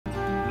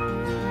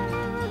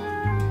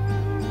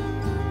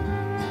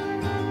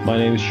My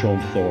name is Sean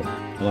Thorpe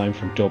and I'm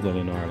from Dublin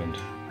in Ireland,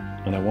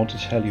 and I want to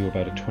tell you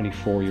about a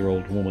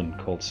 24-year-old woman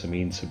called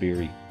Simin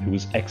Saberi who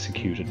was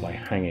executed by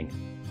hanging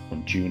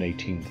on June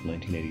 18,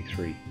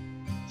 1983.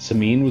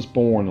 Simin was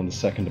born on the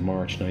 2nd of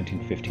March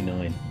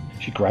 1959.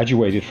 She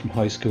graduated from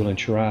high school in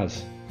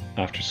Shiraz.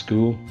 After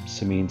school,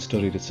 Simin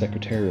studied at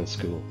secretarial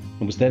school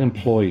and was then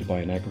employed by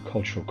an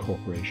agricultural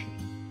corporation.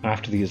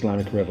 After the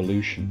Islamic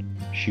Revolution,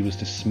 she was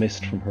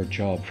dismissed from her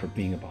job for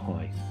being a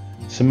Bahá'í.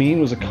 Simin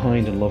was a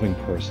kind and loving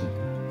person,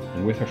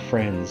 and with her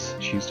friends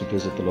she used to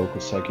visit the local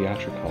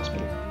psychiatric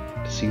hospital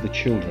to see the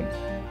children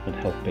and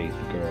help bathe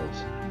the girls.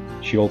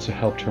 She also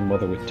helped her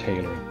mother with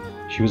tailoring.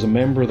 She was a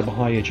member of the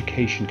Bahá'í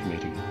Education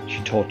Committee.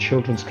 She taught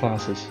children's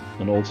classes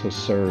and also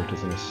served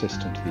as an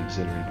assistant to the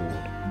auxiliary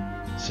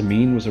board.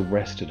 Simin was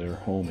arrested at her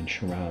home in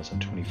Shiraz on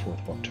 24th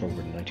of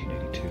October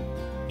 1982.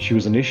 She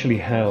was initially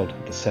held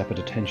at the Sepa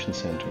Detention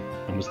Centre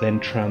and was then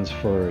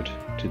transferred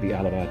to the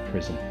Albeit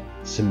prison.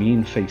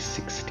 Simin faced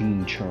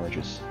 16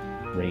 charges,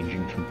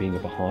 ranging from being a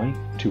Bahá'í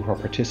to her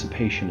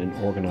participation in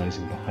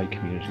organising Bahá'í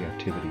community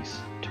activities,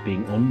 to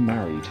being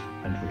unmarried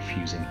and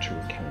refusing to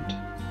recant.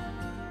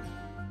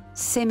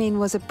 Simin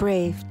was a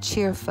brave,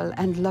 cheerful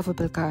and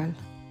lovable girl.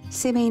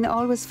 Simin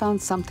always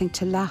found something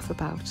to laugh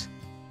about.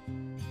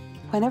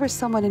 Whenever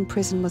someone in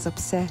prison was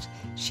upset,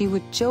 she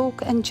would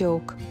joke and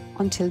joke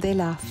until they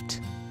laughed.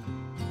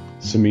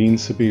 Simin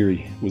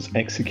Saberi was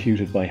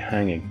executed by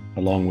hanging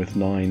along with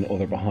 9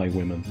 other Bahá'í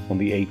women on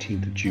the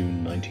 18th of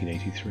June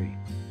 1983.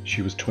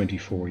 She was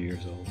 24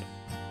 years old.